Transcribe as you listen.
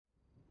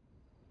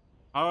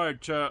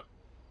Alright, chat.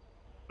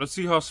 Let's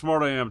see how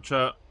smart I am,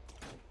 chat.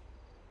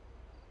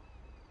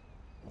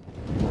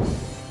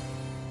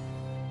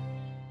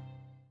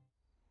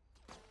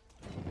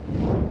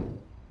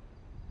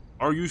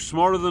 Are you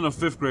smarter than a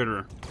 5th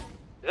grader?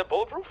 Is that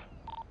bulletproof?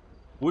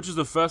 Which is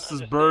the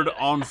fastest bird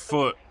on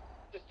foot?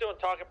 Just doing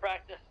target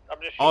practice. I'm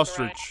just shooting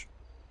Ostrich.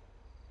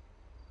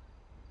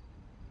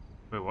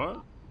 Wait,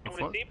 what? I'm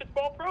gonna see if it's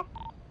bulletproof.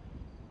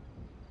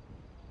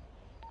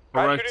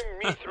 Correct. Shooting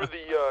me through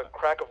the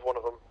crack of one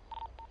of them.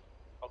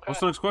 Okay. What's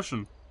the next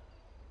question?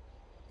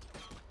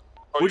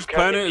 Oh, Which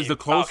planet is the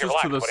closest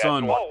to the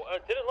sun? Whoa,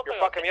 didn't look You're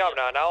like fucking me up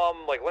now. Now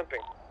I'm like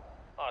limping.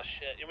 Oh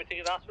shit, you want me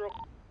to take it hospital?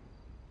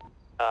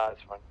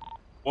 It's fine.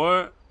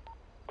 What?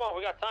 Come on,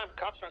 we got time.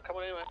 Cops aren't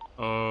coming anyway.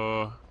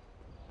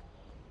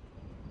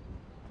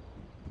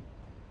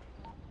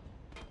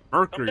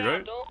 Mercury, Come down,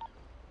 right? dog.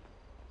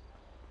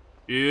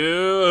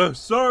 Yeah,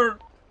 sir.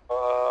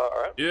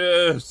 Alright.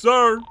 Yeah,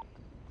 sir.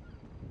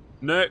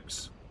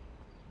 Next.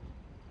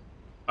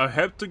 A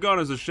heptagon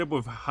is a ship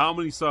with how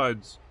many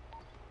sides?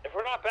 If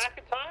we're not back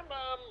in time,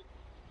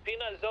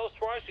 Peanut, Zoe,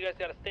 Suarez, you guys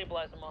gotta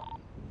stabilize them all.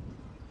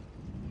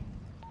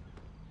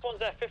 This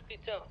one's at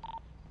 52.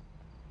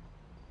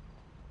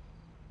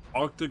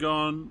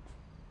 Octagon.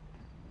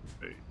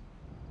 Wait.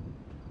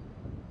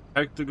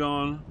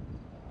 Hectagon.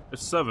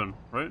 It's 7,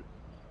 right?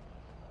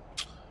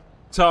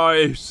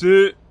 Type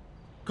shit.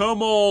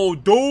 Come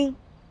on, dude.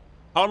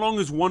 How long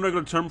is one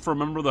regular term for a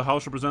member of the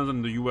House of Representatives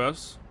in the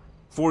U.S.?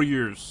 4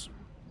 years.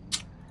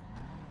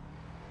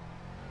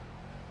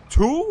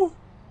 2?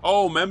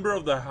 Oh, member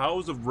of the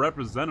House of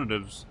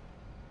Representatives.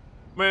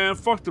 Man,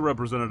 fuck the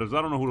representatives.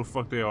 I don't know who the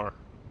fuck they are.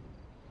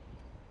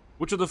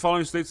 Which of the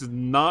following states is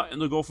not in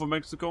the Gulf of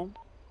Mexico?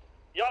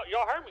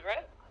 Y'all heard me,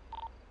 right?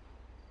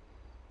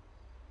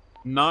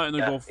 Not in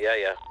the Gulf.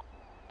 Yeah.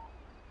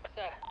 What's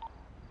that?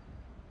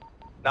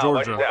 No,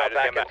 Georgia.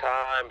 back in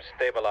time,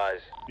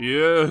 stabilize.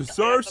 Yeah, I'm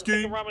Sarsky.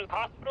 taking Ramen to the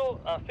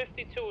hospital.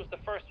 52 was the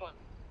first one.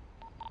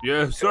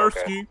 Yeah,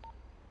 Sarsky. Okay.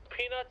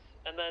 Peanuts,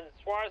 and then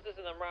Suarez's,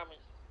 and then Ramen's.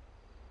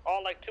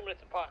 All like 2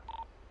 minutes apart.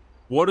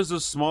 What is the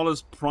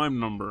smallest prime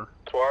number?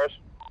 Suarez?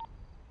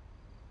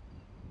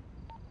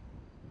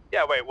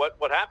 Yeah, wait,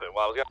 what happened?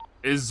 Well, I was gonna...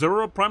 Is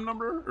 0 a prime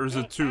number, or is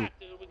it 2?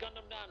 We gunned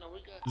them down. No,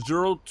 we good.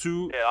 0,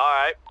 2. Yeah,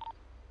 alright.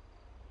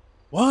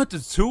 What?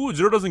 It's 2?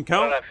 0 doesn't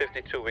count? At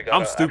 52, we got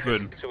I'm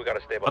stupid. 52, we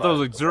gotta I stabilize. thought it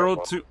was like 0,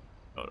 2.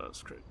 Oh,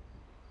 that's crazy.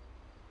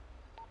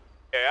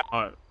 Yeah.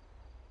 Alright.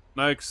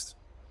 Next.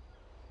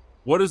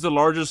 What is the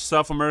largest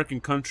South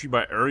American country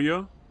by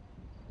area?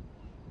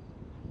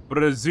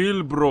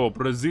 Brazil, bro.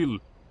 Brazil.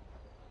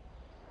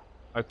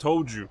 I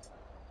told you.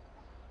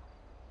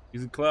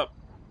 Easy clap.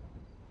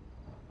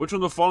 Which one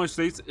of the following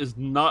states is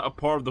not a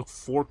part of the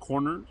 4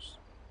 corners?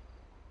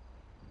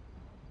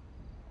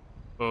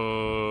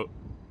 The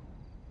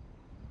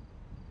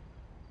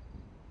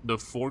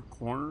 4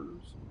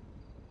 corners?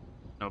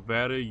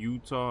 Nevada,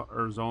 Utah,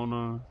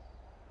 Arizona,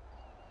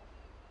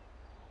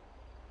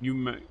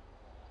 New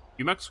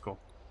Mexico.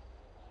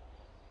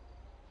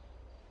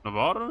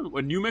 Nevada?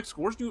 Wait, New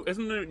Mexico?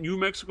 Isn't it New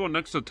Mexico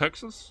next to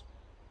Texas?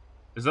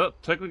 Is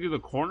that technically the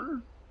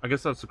corner? I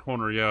guess that's the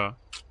corner, yeah.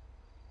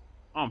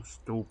 I'm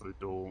stupid,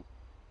 dude. Who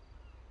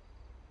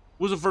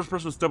was the first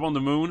person to step on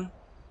the moon?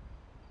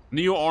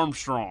 Neil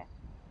Armstrong.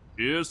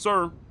 Yes,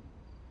 sir.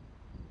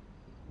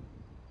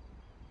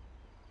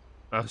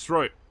 That's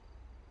right.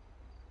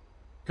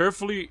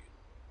 Carefully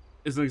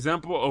is an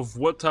example of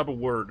what type of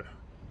word?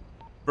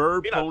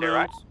 Verb, You're not there,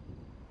 right? pronouns.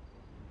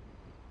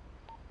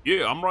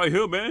 Yeah, I'm right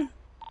here, man.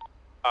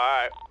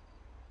 Alright.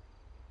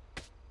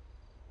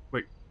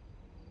 Wait.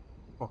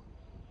 Oh.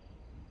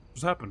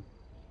 What's happened?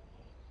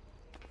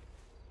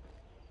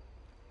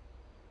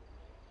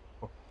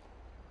 Oh.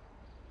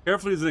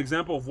 Carefully is an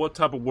example of what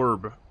type of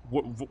word?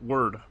 What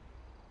word?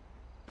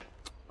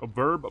 A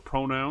verb, a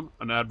pronoun,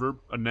 an adverb,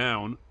 a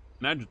noun,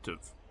 an adjective.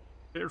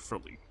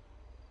 Carefully.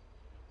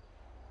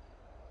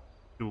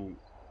 Do.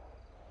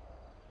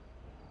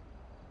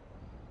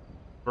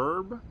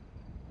 Verb,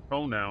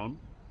 pronoun,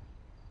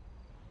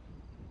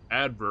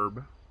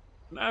 adverb,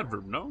 an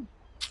adverb, no?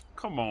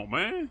 Come on,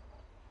 man.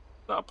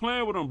 Stop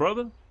playing with them,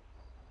 brother.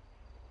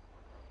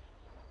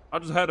 I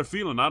just had a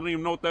feeling. I don't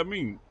even know what that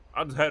means.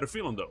 I just had a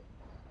feeling, though.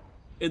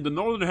 In the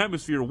northern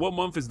hemisphere, what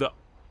month is the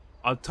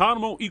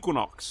autumnal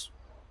equinox?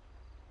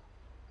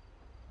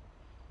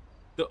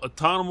 The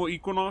autumnal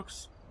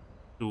equinox?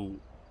 Dude.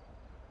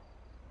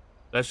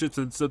 That shit's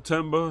in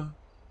September.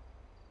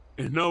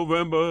 In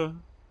November.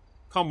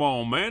 Come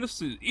on, man.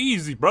 This is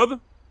easy,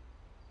 brother.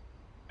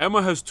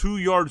 Emma has 2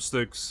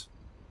 yardsticks.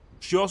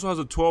 She also has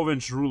a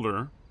 12-inch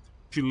ruler.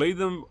 She laid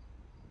them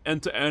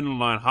end to end in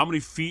line. How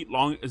many feet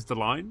long is the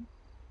line?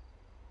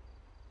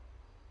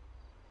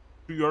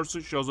 2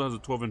 yardsticks. She also has a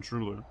 12-inch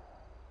ruler.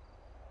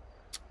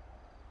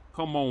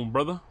 Come on,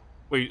 brother.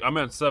 Wait, I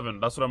meant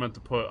 7. That's what I meant to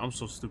put. I'm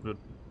so stupid.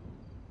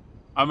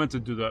 I meant to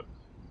do that.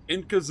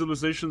 Inca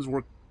civilizations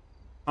were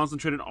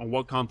concentrated on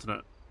what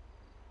continent?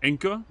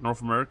 Inca?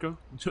 North America?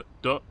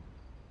 Duh.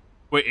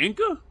 Wait,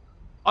 Inca?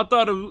 I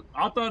thought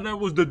that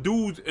was the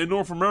dudes in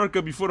North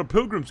America before the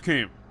Pilgrims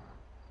came.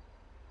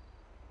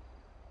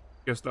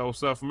 Guess that was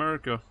South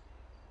America.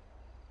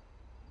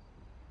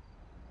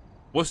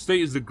 What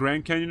state is the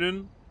Grand Canyon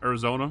in?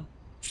 Arizona.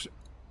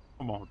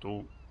 Come on,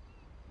 dude.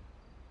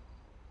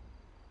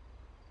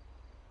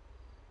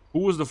 Who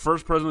was the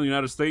first president of the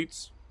United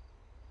States?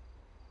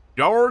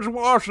 George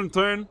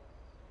Washington.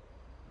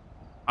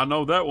 I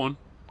know that one.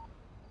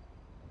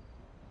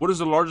 What is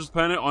the largest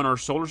planet on our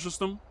solar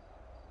system?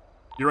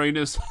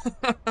 Uranus.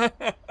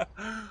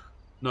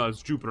 No,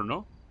 it's Jupiter,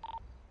 no?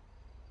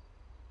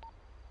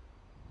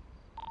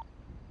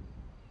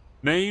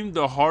 Name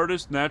the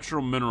hardest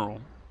natural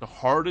mineral. The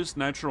hardest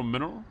natural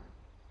mineral?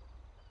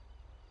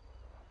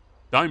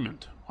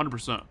 Diamond.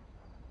 100%.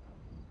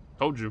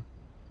 Told you.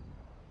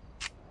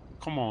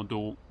 Come on,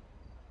 dude.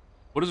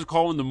 What is it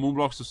called when the moon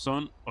blocks the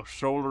sun? A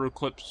solar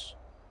eclipse.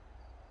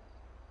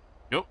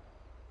 Yep.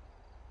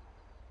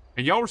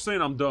 And y'all were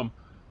saying I'm dumb.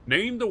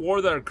 Name the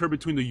war that occurred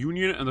between the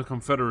Union and the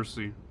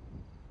Confederacy. It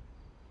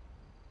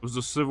was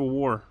the Civil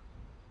War.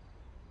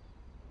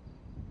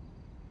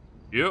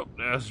 Yep,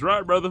 that's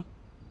right, brother.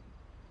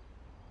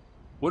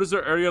 What is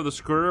the area of the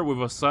square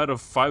with a side of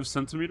 5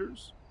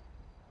 centimeters?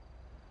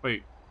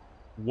 Wait.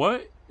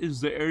 What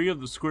is the area of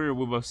the square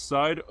with a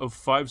side of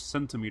 5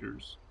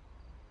 centimeters?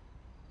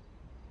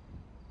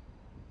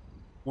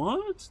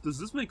 What? Does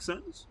this make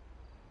sense?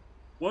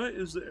 What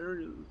is the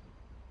area?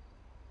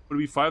 Would it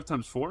be 5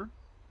 times 4?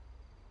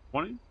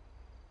 20?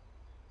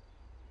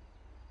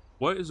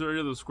 What is the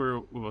area of the square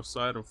with a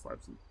side of 5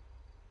 centimeters?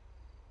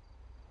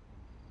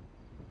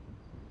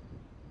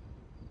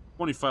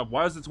 25.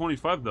 Why is it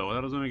 25 though?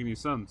 That doesn't make any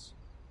sense.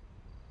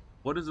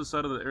 What is the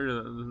side of the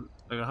area?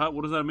 Like, how,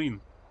 what does that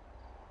mean?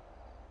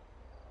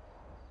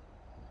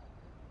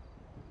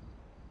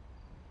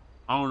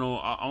 I don't know.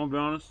 I'm gonna be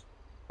honest.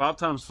 5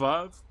 times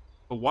 5?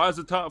 But why is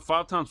it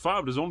 5 times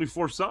 5? There's only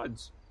 4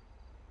 sides.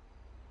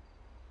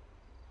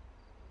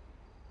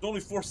 There's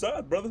only 4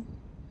 sides, brother.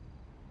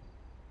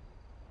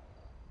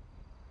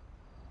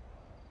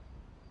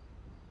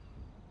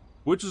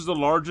 Which is the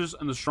largest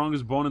and the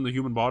strongest bone in the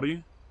human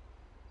body?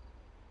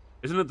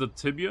 Isn't it the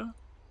tibia?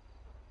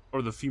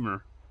 Or the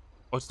femur?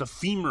 Oh, it's the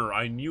femur.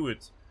 I knew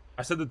it.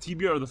 I said the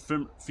tibia or the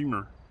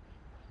femur.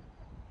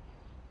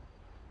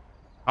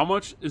 How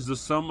much is the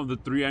sum of the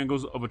 3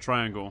 angles of a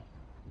triangle?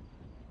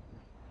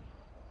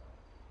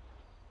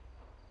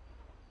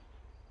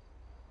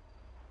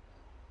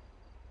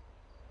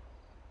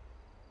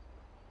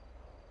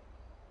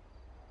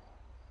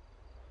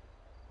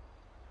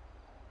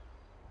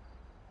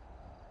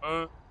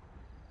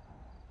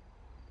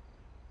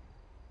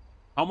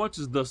 How much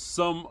is the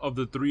sum of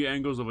the 3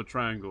 angles of a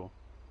triangle?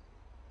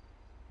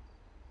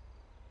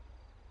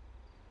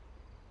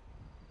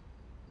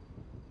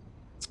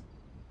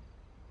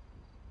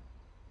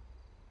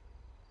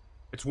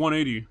 It's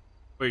 180.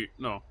 Wait,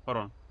 no, hold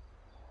on.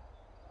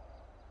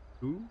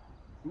 2?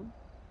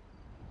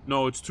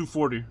 No, it's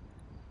 240.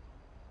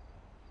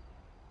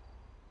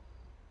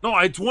 No,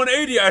 it's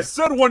 180. I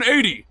said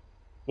 180.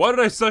 Why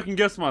did I second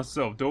guess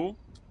myself, dude?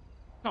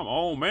 Come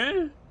on,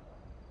 man.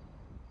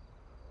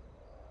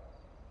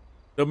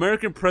 The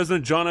American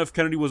President John F.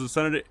 Kennedy was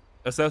assassinated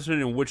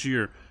in which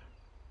year?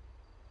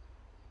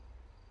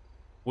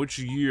 Which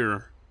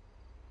year?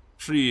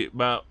 Actually,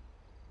 about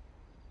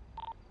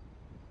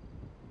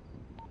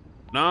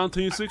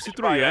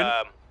 1963,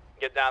 right?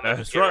 Get down there.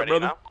 That's right,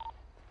 brother. Now.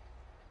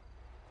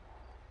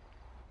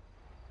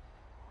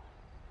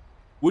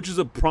 Which is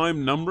a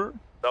prime number?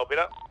 Open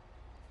up.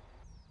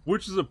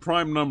 Which is a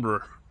prime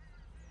number?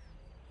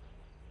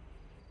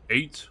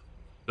 8?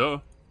 Duh.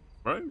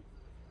 Right?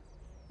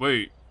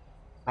 Wait.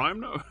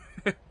 Prime number?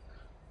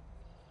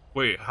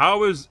 Wait,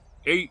 how is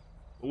 8?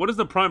 What is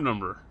the prime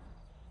number?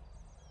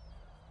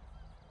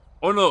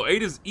 Oh no,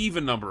 8 is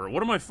even number.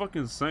 What am I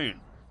fucking saying?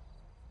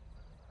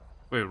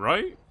 Wait,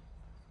 right?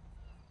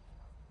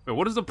 Wait,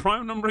 what is the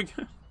prime number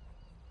again?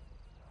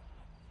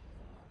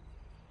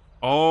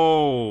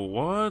 Oh,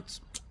 what?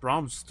 Bro,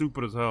 I'm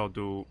stupid as hell,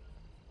 dude.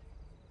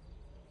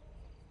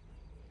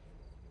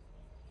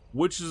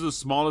 Which is the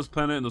smallest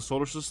planet in the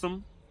solar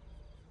system?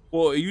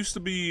 Well, it used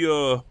to be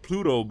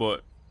Pluto,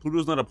 but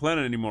Pluto's not a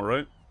planet anymore,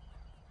 right?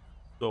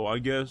 So I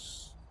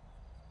guess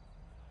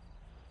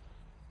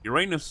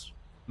Uranus.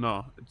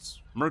 No,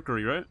 it's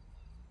Mercury, right?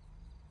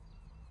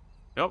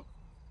 Yep,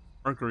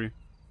 Mercury.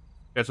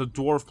 Yeah, it's a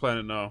dwarf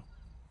planet now.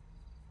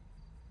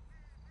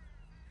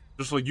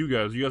 Just like you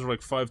guys. You guys are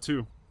like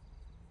 5'2".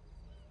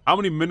 How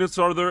many minutes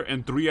are there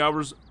in 3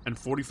 hours and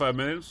 45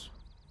 minutes?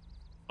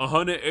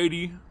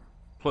 180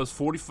 plus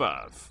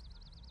 45.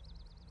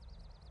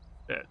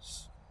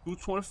 That's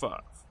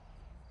 225.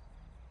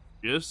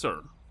 Yes,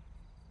 sir.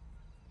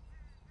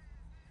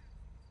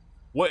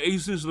 What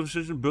Asian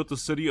civilization built the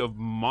city of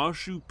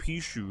Machu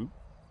Picchu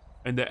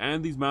and the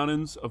Andes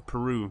Mountains of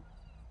Peru?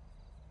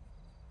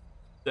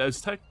 The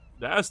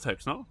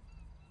Aztecs, no?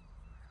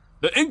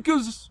 The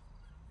Incas?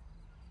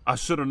 I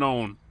should have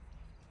known.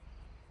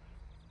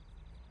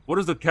 What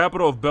is the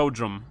capital of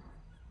Belgium?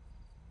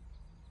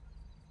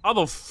 How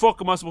the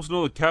fuck am I supposed to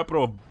know the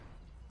capital of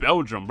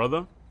Belgium,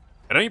 brother?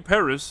 It ain't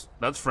Paris.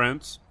 That's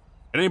France.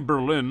 It ain't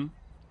Berlin.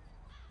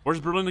 Where's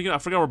Berlin again? I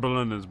forgot where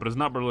Berlin is, but it's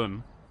not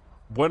Berlin.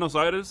 Buenos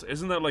Aires?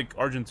 Isn't that like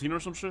Argentina or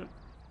some shit?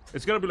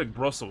 It's gotta be like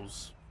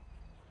Brussels.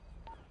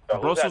 Yo, who's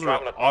that Brussels or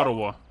driving the car?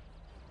 Ottawa?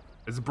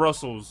 It's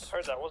Brussels.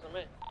 Heard that wasn't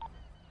me.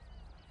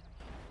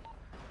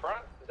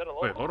 Front? Is that a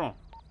local? Wait, hold on.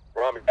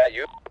 Rami, is that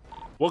you?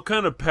 What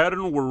kind of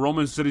pattern were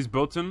Roman cities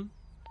built in?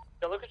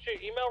 Yo, look at your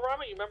email,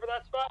 Rami. You remember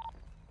that spot?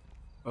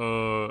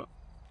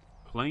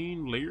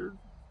 Plain, layered?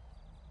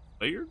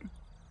 Layered?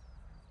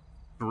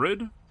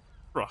 Grid?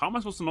 Bro, how am I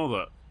supposed to know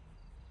that?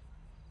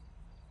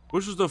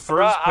 Which was the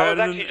first I was pattern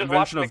actually just invention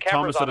watching of the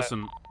cameras Thomas on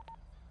it. Edison?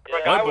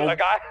 A guy, What? a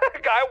guy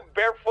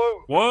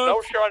barefoot, What?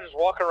 no shirt, just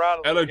walking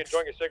around and Elect-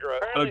 enjoying a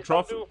cigarette. Apparently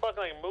some dude fucking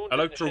like mooned it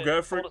and shit,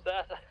 Electrographic told us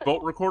that.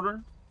 vote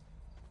recorder?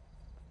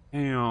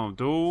 Damn,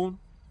 dude.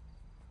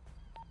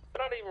 We're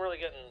not even really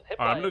getting hit Alright,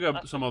 by I'm gonna it. get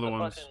That's some just other the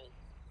ones. fucking-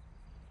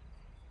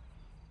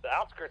 The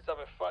outskirts of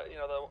it, you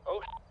know, the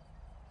ocean.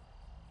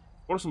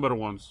 What are some better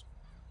ones?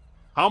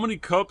 How many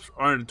cups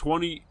are in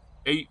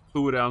 28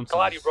 fluid ounces?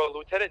 Glad you, bro.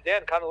 Lieutenant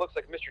Dan kind of looks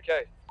like Mr.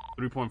 K.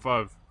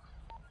 3.5.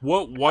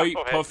 What white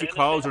Go ahead, puffy man.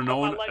 clouds are Cut my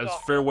known leg as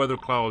off. fair weather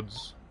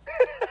clouds?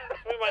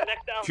 Swing my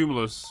neck down.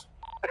 Cumulus.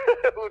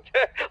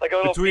 Like a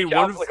little Between beach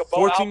outfit, like a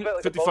boat outfit,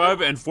 like a 1455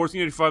 boat. and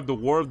 1485, the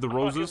War of the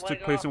Roses took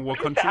place in what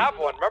We used to country? have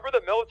one. Remember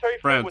the military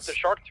fleet with France. the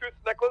shark tooth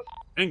necklace?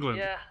 England.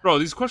 Yeah. Bro,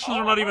 these questions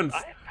are not even...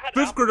 I've had Fifth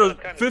outfits graders,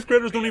 that kind of fifth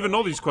graders don't feel even know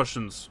like- these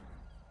questions.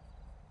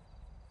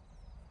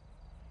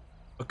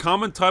 A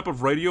common type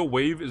of radio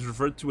wave is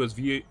referred to as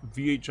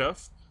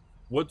VHF.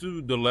 What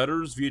do the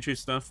letters VHF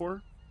stand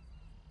for?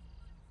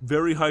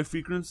 Very high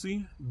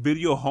frequency,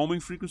 video homing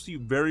frequency,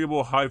 very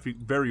high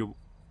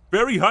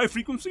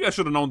frequency. I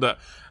should have known that.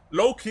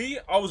 Low key,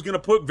 I was gonna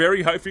put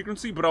very high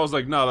frequency, but I was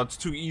like, nah, that's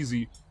too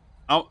easy.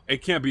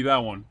 It can't be that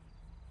one.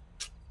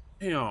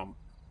 Damn.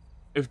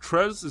 If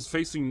Trez is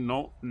facing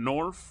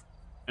north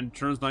and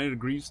turns 90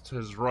 degrees to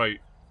his right,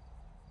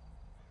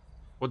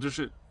 what does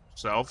it?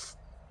 South,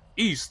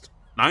 east,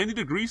 90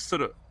 degrees to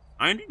the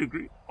 90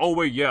 degree. Oh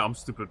wait, yeah, I'm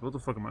stupid. What the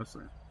fuck am I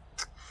saying?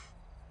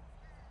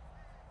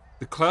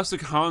 The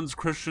classic Hans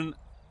Christian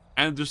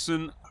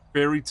Andersen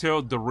fairy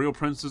tale, The Real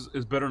Princess,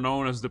 is better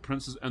known as The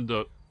Princess and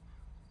the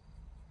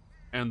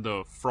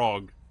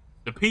Frog.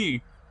 The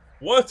Pea?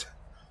 What?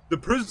 The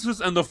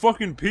Princess and the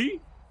fucking Pea?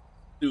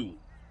 Dude.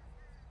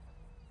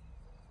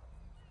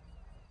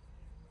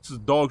 This is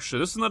dog shit.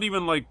 This is not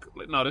even like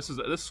no, this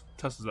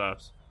test is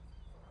ass.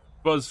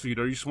 BuzzFeed,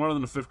 are you smarter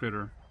than a fifth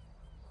grader?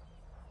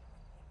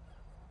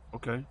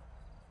 Okay.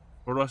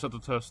 Where do I set the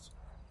test?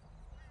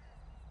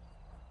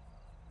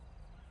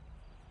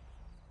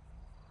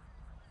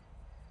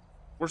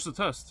 Where's the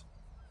test?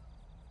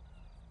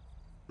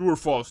 True or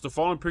false? The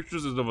following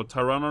pictures is of a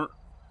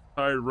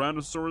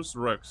Tyrannosaurus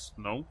Rex.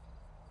 No.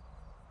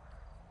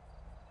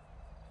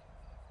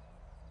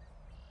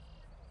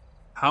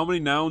 How many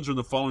nouns are in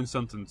the following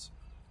sentence?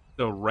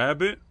 The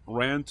rabbit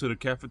ran to the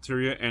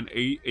cafeteria and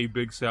ate a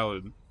big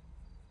salad.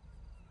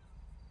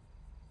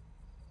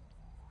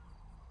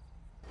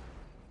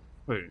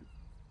 Wait.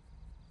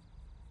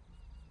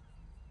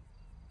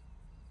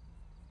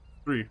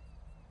 3.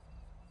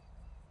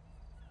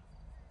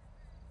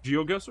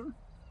 Geoguesser?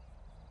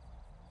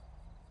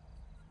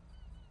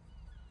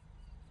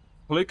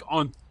 Click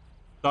on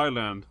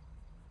Thailand.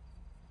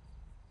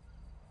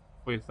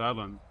 Wait,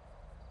 Thailand.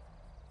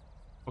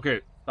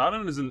 Okay,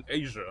 Thailand is in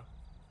Asia.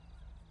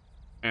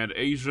 And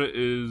Asia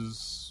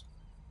is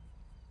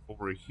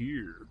over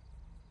here.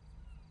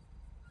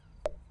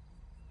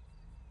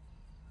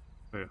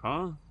 Wait,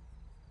 huh?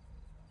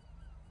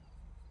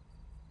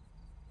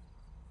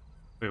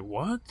 Wait,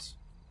 what?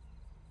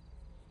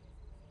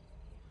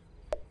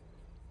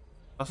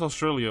 That's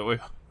Australia. Wait,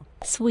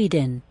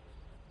 Sweden,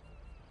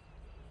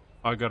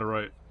 I got it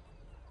right.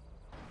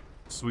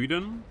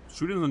 Sweden?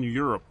 Sweden's in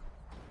Europe.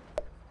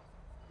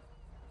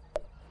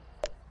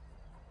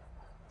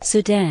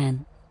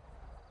 Sudan,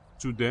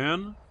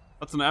 Sudan?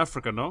 That's in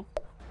Africa, no?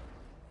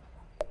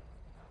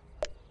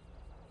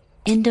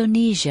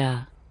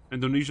 Indonesia,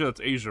 Indonesia,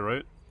 that's Asia,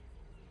 right?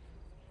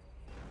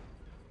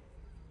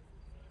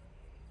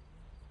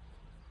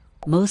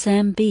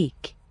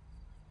 Mozambique,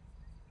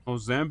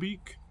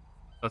 Mozambique?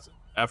 That's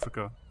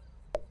Africa.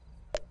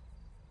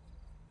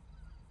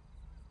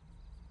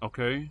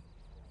 Okay.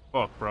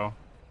 Fuck, bro.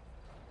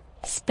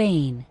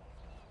 Spain,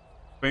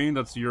 Spain,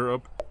 that's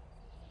Europe.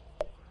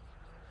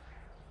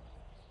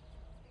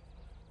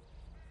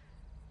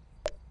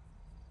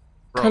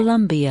 Bro.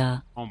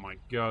 Colombia, Oh my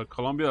god.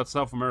 Colombia, that's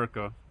South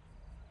America.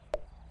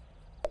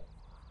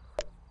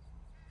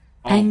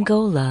 Oh my-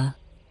 Angola,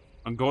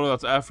 Angola,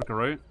 that's Africa,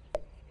 right?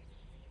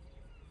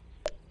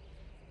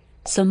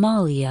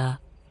 Somalia,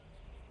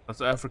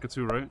 That's Africa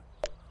too, right?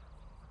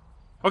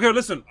 Okay,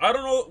 listen. I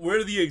don't know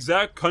where the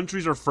exact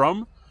countries are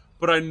from,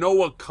 but I know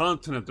what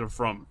continent they're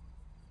from.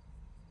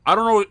 I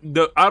don't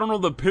know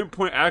the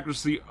pinpoint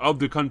accuracy of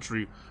the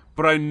country,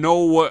 but I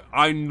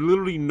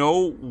literally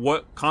know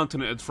what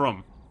continent it's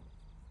from.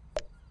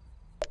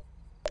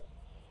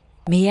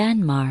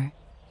 Myanmar.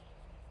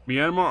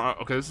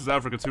 Myanmar? Okay, this is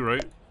Africa too,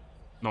 right?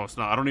 No, it's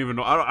not. I don't even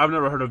know. I've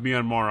never heard of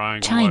Myanmar. I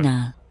ain't gonna lie.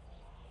 China.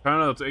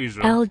 China, that's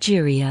Asia.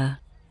 Algeria.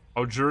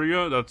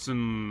 Algeria, that's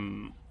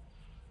in...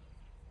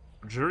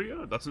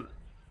 Algeria? That's in...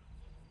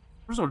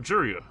 Where's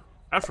Algeria?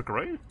 Africa,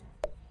 right?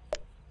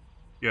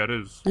 Yeah, it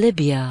is.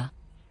 Libya.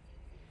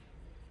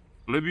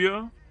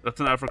 Libya? That's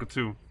in Africa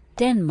too.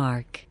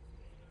 Denmark.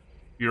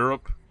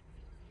 Europe.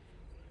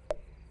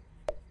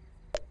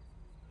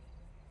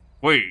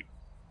 Wait.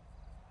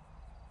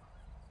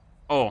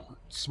 Oh,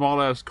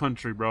 small ass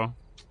country, bro.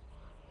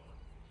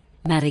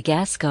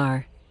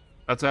 Madagascar.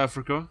 That's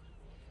Africa.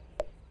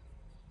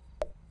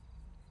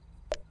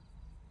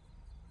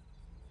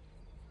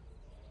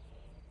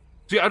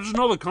 See, I just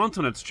know the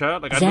continents,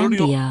 chat. Like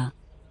Zambia.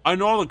 I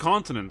know all the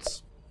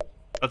continents.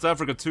 That's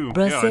Africa too.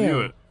 Brazil. Yeah, I knew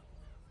it.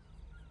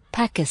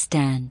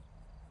 Pakistan.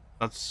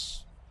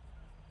 That's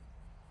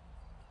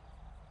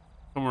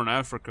somewhere in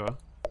Africa.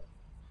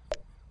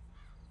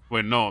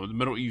 Wait, no, the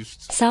Middle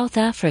East. South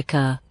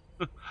Africa.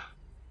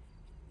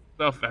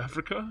 South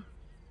Africa?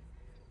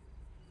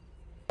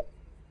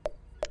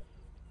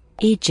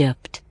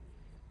 Egypt.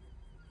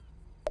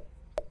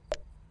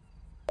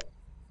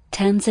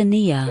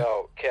 Tanzania.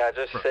 Yo, okay, I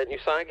just sent you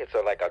something. It's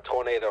like a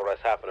tornado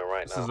that's happening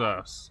right This now. is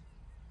us.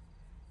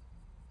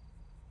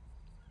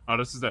 Oh,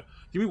 this is that.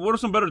 Give me, what are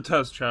some better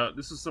tests, chat?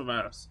 This is some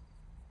ass.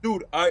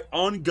 Dude,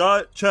 on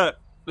God, chat.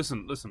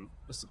 Listen.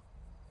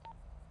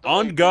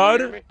 On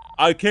God,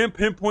 I can't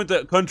pinpoint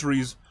the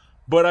countries,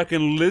 but I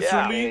can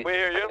literally, We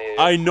hear you.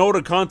 I know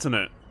the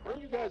continent. Where are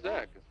you guys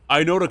at?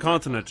 I know the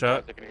continent,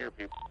 chat. I can hear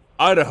people.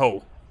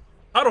 Idaho.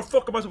 How the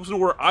fuck am I supposed to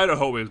know where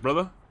Idaho is,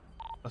 brother?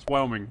 That's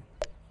Wyoming.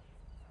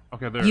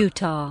 Okay, there.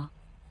 Utah.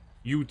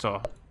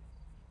 Utah.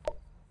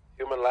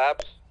 Human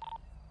labs.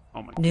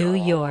 Oh my New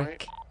god.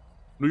 York.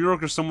 New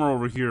York is somewhere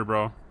over here,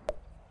 bro.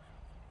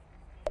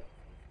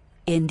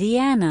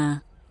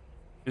 Indiana.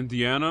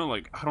 Indiana?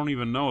 Like, I don't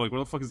even know. Like, where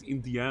the fuck is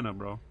Indiana,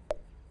 bro?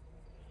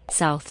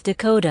 South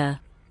Dakota.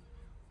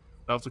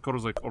 South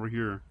Dakota's like over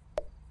here.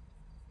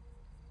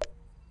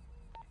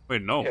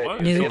 Wait, no, Okay, what?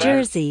 You see New that?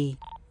 Jersey.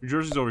 New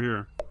Jersey's over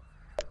here.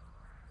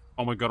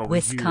 Oh my god, over here.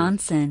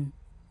 Wisconsin.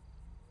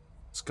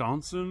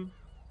 Wisconsin?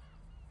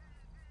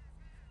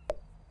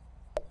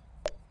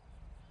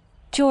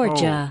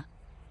 Georgia.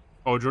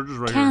 Oh, Georgia's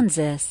right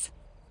Kansas.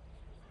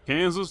 here.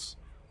 Kansas?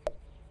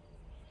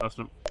 That's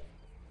not...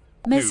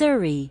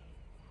 Missouri.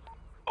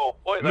 Oh,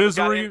 boy,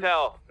 Misery.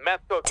 got intel.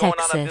 Meth going on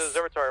at the Texas.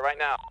 observatory right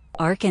now.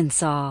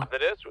 Arkansas. After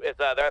this, it's,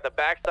 they're at the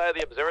backside of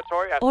the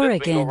observatory. After this, we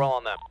can go Oregon. roll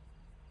on them.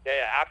 Yeah,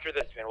 after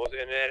this, man.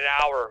 In an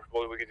hour,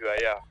 we can do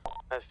that, yeah.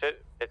 That's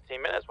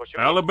 15 minutes. What you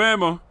mean?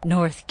 Alabama.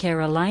 North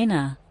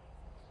Carolina.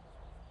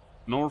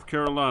 North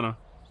Carolina.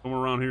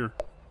 Somewhere around here.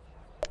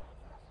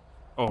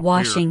 Oh, here.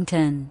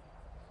 Washington.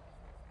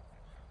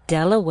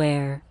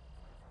 Delaware.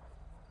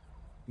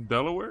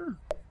 Delaware?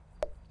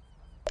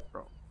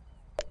 Bro.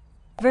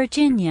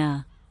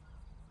 Virginia.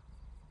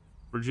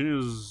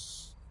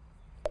 Virginia's...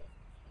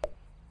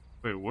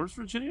 Wait, where's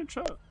Virginia,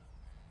 chat?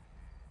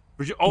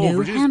 Oh, New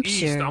Virginia's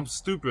east. Hampshire. I'm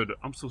stupid.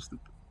 I'm so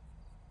stupid.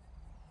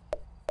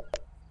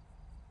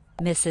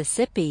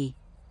 Mississippi.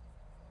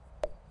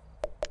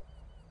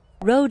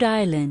 Rhode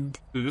Island.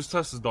 Dude, this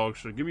test is dog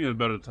shit. Give me a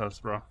better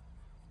test, bro.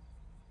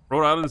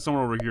 Rhode Island's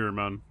somewhere over here,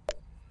 man.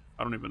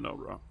 I don't even know,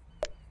 bro.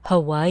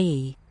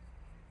 Hawaii.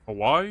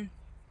 Hawaii?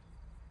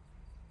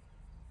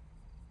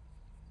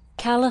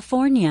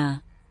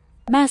 California.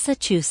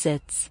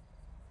 Massachusetts.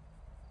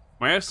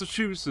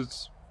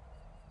 Massachusetts.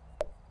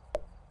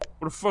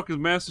 Where the fuck is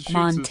Massachusetts?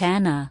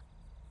 Montana.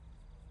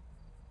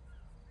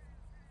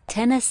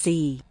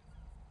 Tennessee.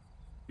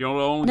 You know,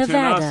 the only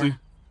Nevada. Tennessee.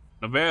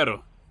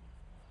 Nevada.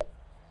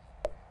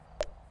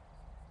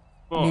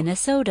 Fuck.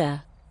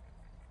 Minnesota.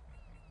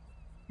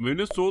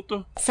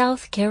 Minnesota?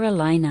 South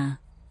Carolina.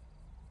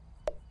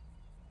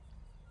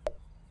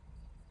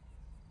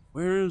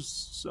 Where is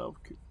South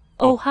Carolina?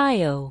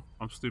 Ohio.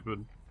 I'm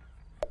stupid.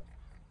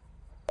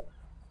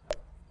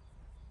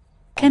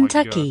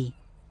 Kentucky.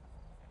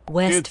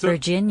 West Kentucky.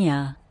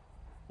 Virginia.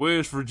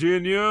 West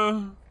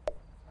Virginia?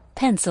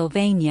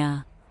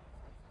 Pennsylvania.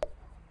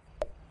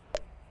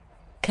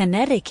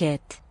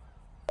 Connecticut.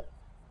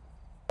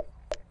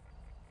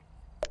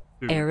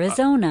 Dude,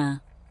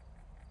 Arizona.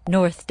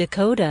 North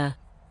Dakota.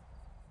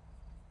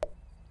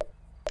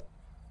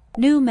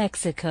 New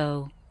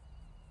Mexico.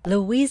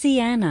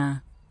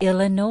 Louisiana.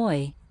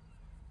 Illinois.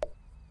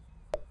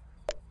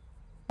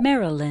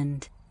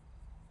 Maryland.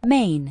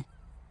 Maine.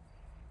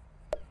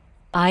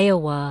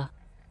 Iowa.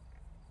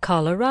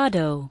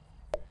 Colorado.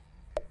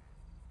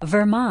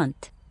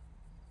 Vermont.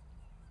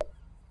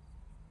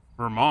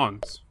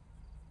 Vermont.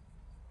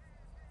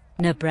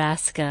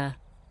 Nebraska.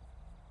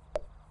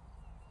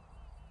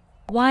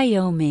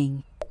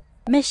 Wyoming.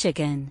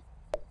 Michigan.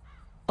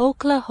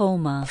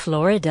 Oklahoma.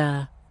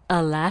 Florida.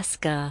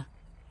 Alaska.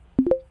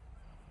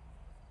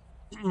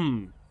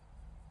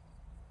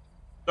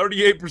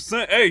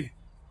 38%.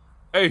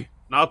 Hey,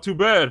 not too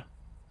bad.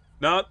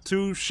 Not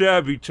too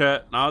shabby,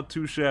 chat. Not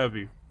too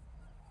shabby.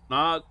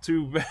 Not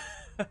too bad.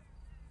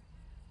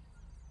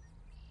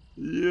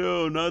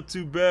 Yo, not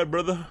too bad,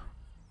 brother.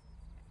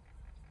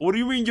 What do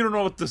you mean you don't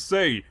know what to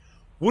say?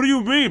 What do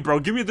you mean, bro?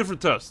 Give me a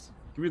different test.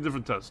 Give me a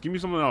different test. Give me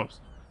something else.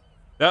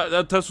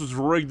 That test was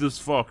rigged as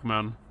fuck,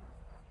 man.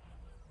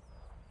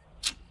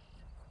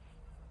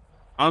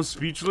 I'm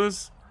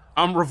speechless.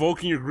 I'm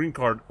revoking your green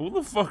card. Who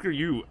the fuck are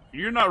you?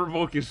 You're not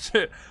revoking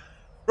shit.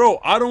 Bro,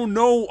 I don't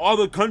know all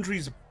the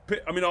countries,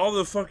 all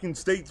the fucking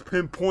states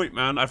pinpoint,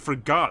 man. I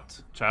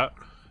forgot, chat.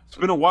 It's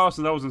been a while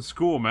since I was in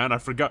school, man. I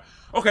forgot.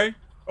 Okay,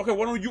 why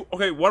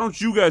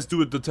don't you guys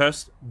do the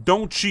test?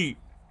 Don't cheat.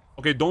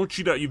 Okay, don't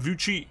cheat. If you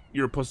cheat,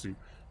 you're a pussy.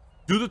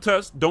 Do the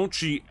test, don't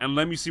cheat, and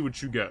let me see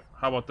what you get.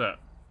 How about that?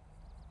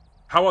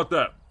 How about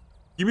that?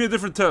 Give me a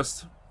different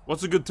test.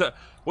 What's a good test?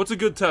 What's a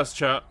good test,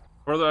 chat?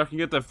 Brother, I can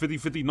get that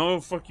 50-50.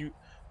 No, fuck you.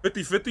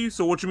 50-50?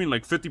 So what you mean,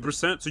 like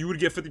 50%? So you would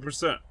get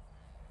 50%.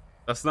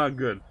 That's not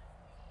good.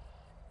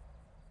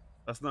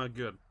 That's not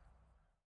good.